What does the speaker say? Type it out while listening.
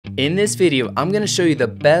In this video, I'm going to show you the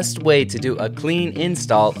best way to do a clean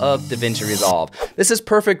install of DaVinci Resolve. This is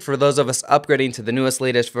perfect for those of us upgrading to the newest,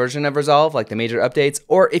 latest version of Resolve, like the major updates,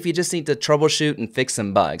 or if you just need to troubleshoot and fix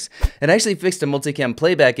some bugs. It actually fixed a multicam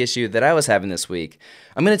playback issue that I was having this week.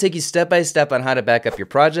 I'm going to take you step by step on how to back up your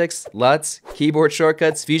projects, LUTs, keyboard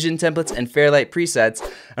shortcuts, Fusion templates, and Fairlight presets,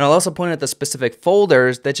 and I'll also point out the specific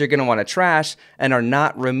folders that you're going to want to trash and are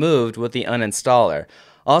not removed with the uninstaller.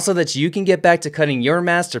 Also, that you can get back to cutting your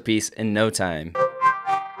masterpiece in no time.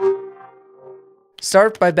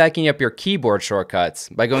 Start by backing up your keyboard shortcuts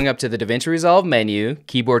by going up to the DaVinci Resolve menu,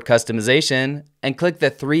 Keyboard Customization, and click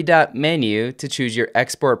the three-dot menu to choose your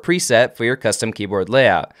export preset for your custom keyboard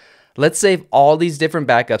layout. Let's save all these different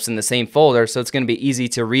backups in the same folder so it's going to be easy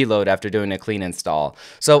to reload after doing a clean install.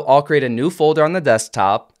 So I'll create a new folder on the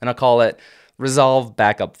desktop and I'll call it Resolve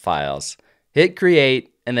Backup Files. Hit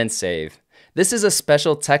Create and then Save. This is a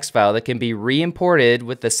special text file that can be re-imported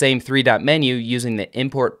with the same three-dot menu using the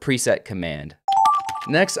import preset command.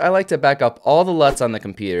 Next, I like to back up all the LUTs on the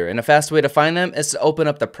computer, and a fast way to find them is to open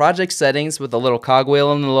up the project settings with the little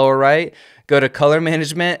cogwheel in the lower right, go to color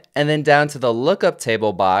management, and then down to the lookup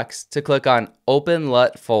table box to click on Open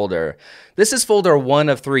LUT Folder. This is folder 1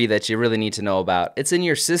 of 3 that you really need to know about. It's in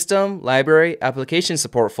your System, Library, Application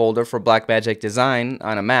Support folder for Blackmagic Design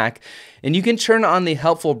on a Mac, and you can turn on the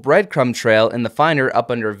helpful breadcrumb trail in the Finder up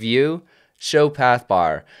under View, Show Path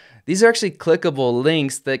Bar. These are actually clickable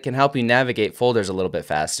links that can help you navigate folders a little bit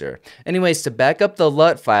faster. Anyways, to back up the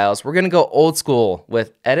LUT files, we're going to go old school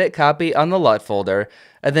with Edit Copy on the LUT folder,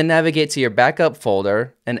 and then navigate to your backup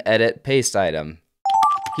folder and Edit Paste item.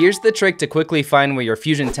 Here's the trick to quickly find where your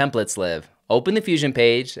Fusion templates live. Open the Fusion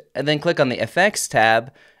page, and then click on the Effects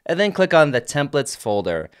tab, and then click on the Templates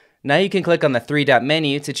folder. Now you can click on the three-dot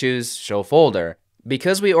menu to choose Show Folder.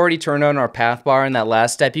 Because we already turned on our path bar in that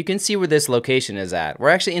last step, you can see where this location is at. We're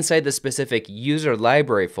actually inside the specific user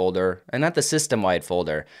library folder and not the system-wide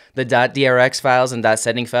folder. The .drx files and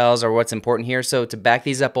 .setting files are what's important here, so to back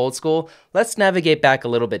these up old school, let's navigate back a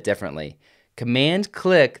little bit differently.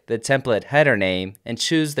 Command-click the template header name and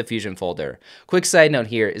choose the Fusion folder. Quick side note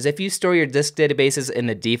here is if you store your disk databases in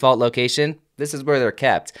the default location, this is where they're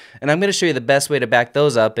kept, and I'm going to show you the best way to back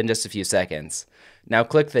those up in just a few seconds. Now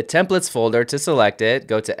click the Templates folder to select it,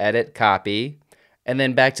 go to Edit Copy, and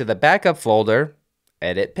then back to the Backup folder,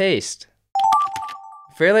 Edit Paste.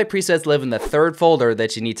 Fairlight presets live in the third folder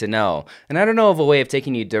that you need to know, and I don't know of a way of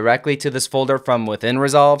taking you directly to this folder from within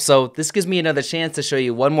Resolve, so this gives me another chance to show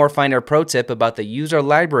you one more Finder pro tip about the user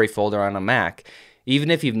library folder on a Mac.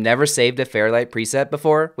 Even if you've never saved a Fairlight preset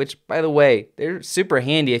before, which by the way, they're super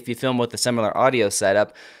handy if you film with a similar audio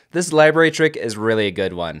setup, this library trick is really a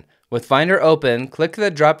good one. With Finder open, click the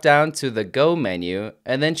drop down to the Go menu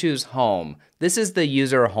and then choose Home. This is the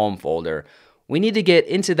user home folder. We need to get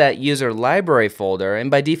into that user library folder, and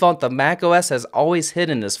by default the macOS has always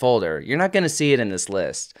hidden this folder. You're not going to see it in this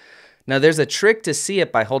list. Now there's a trick to see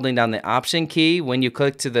it by holding down the Option key when you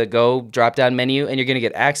click to the Go drop down menu and you're going to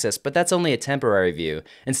get access, but that's only a temporary view.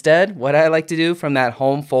 Instead, what I like to do from that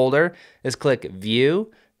home folder is click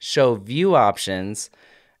View, Show View Options,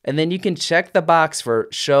 and then you can check the box for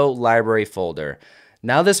Show Library Folder.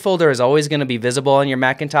 Now this folder is always going to be visible on your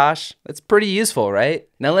Macintosh. That's pretty useful, right?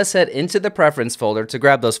 Now let's head into the Preference folder to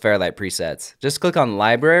grab those Fairlight presets. Just click on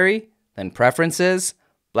Library, then Preferences,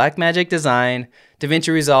 Blackmagic Design,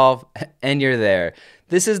 DaVinci Resolve, and you're there.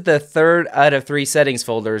 This is the third out of 3 settings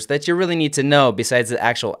folders that you really need to know besides the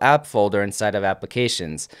actual app folder inside of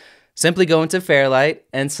Applications. Simply go into Fairlight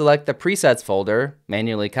and select the Presets folder,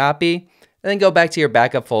 manually copy, and then go back to your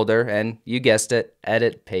backup folder and, you guessed it,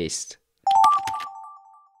 Edit Paste.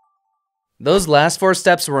 Those last 4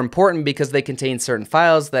 steps were important because they contain certain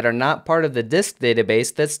files that are not part of the disk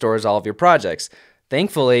database that stores all of your projects.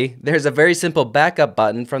 Thankfully, there's a very simple backup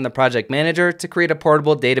button from the project manager to create a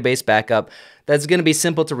portable database backup that's going to be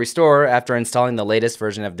simple to restore after installing the latest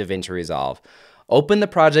version of DaVinci Resolve. Open the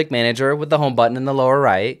project manager with the home button in the lower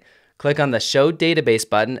right, click on the Show Database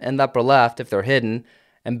button in the upper left if they're hidden,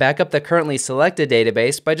 and back up the currently selected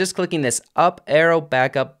database by just clicking this up arrow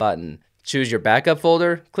backup button. Choose your backup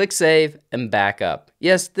folder, click Save, and Backup.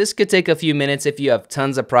 Yes, this could take a few minutes if you have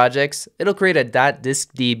tons of projects. It'll create a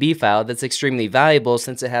 .diskdb file that's extremely valuable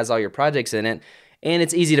since it has all your projects in it, and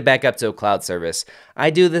it's easy to back up to a cloud service.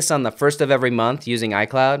 I do this on the first of every month using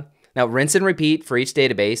iCloud. Now rinse and repeat for each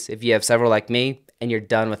database if you have several like me, and you're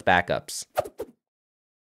done with backups.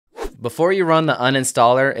 Before you run the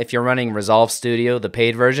uninstaller, if you're running Resolve Studio, the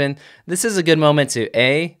paid version, this is a good moment to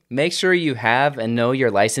A, make sure you have and know your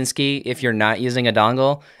license key if you're not using a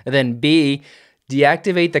dongle, and then B,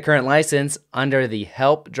 Deactivate the current license under the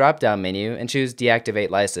Help drop-down menu and choose Deactivate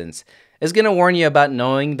License. It's going to warn you about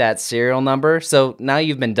knowing that serial number, so now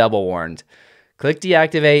you've been double warned. Click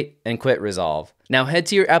Deactivate and quit Resolve. Now head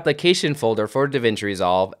to your application folder for DaVinci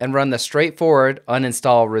Resolve and run the straightforward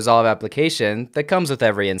uninstall Resolve application that comes with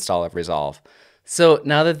every install of Resolve. So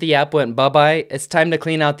now that the app went bye-bye, it's time to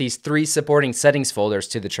clean out these 3 supporting settings folders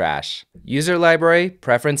to the trash. User Library,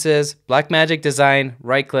 Preferences, Blackmagic Design,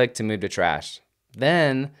 right-click to move to trash.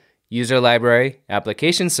 Then, User Library,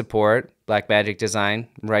 Application Support, Blackmagic Design,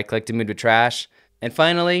 right-click to move to trash. And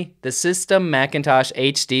finally, the System Macintosh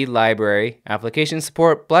HD Library, Application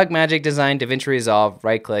Support, Blackmagic Design, DaVinci Resolve,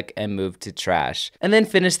 right-click and move to trash. And then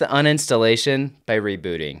finish the uninstallation by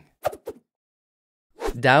rebooting.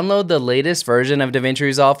 Download the latest version of DaVinci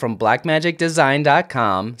Resolve from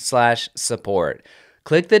blackmagicdesign.com/support.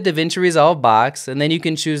 Click the DaVinci Resolve box, and then you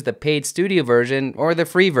can choose the paid studio version or the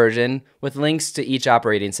free version with links to each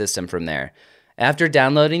operating system from there. After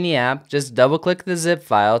downloading the app, just double-click the zip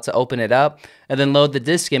file to open it up, and then load the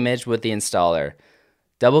disk image with the installer.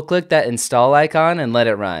 Double-click that install icon and let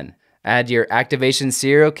it run. Add your activation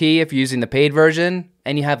serial key if you're using the paid version,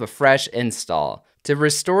 and you have a fresh install. To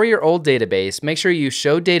restore your old database, make sure you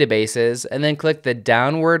show databases, and then click the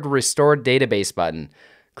downward restore database button.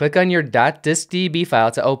 Click on your .diskdb file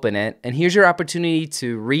to open it, and here's your opportunity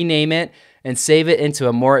to rename it and save it into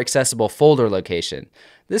a more accessible folder location.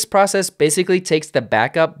 This process basically takes the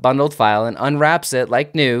backup bundled file and unwraps it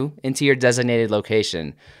like new into your designated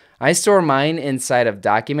location. I store mine inside of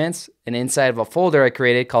Documents and inside of a folder I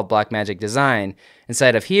created called Blackmagic Design.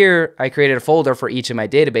 Inside of here, I created a folder for each of my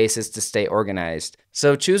databases to stay organized.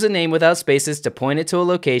 So choose a name without spaces to point it to a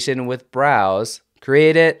location with Browse,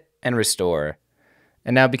 create it, and restore.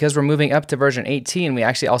 And now because we're moving up to version 18, we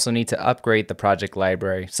actually also need to upgrade the project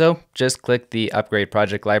library. So just click the Upgrade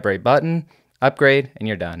Project Library button, upgrade, and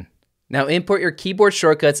you're done. Now import your keyboard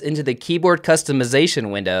shortcuts into the keyboard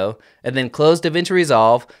customization window, and then close DaVinci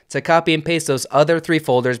Resolve to copy and paste those other 3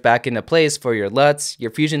 folders back into place for your LUTs,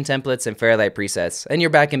 your Fusion templates, and Fairlight presets, and you're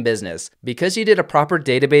back in business. Because you did a proper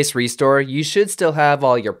database restore, you should still have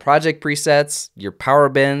all your project presets, your power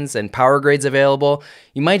bins, and power grades available.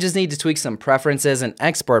 You might just need to tweak some preferences and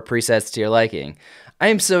export presets to your liking. I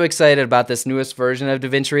am so excited about this newest version of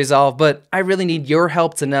DaVinci Resolve, but I really need your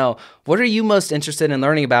help to know, what are you most interested in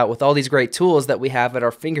learning about with all these great tools that we have at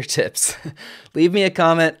our fingertips? Leave me a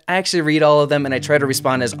comment. I actually read all of them and I try to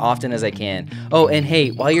respond as often as I can. Oh, and hey,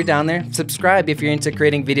 while you're down there, subscribe if you're into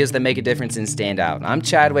creating videos that make a difference and stand out. I'm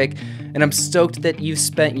Chadwick, and I'm stoked that you've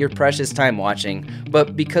spent your precious time watching,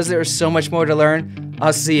 but because there is so much more to learn,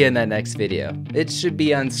 I'll see you in that next video. It should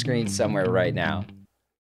be on screen somewhere right now.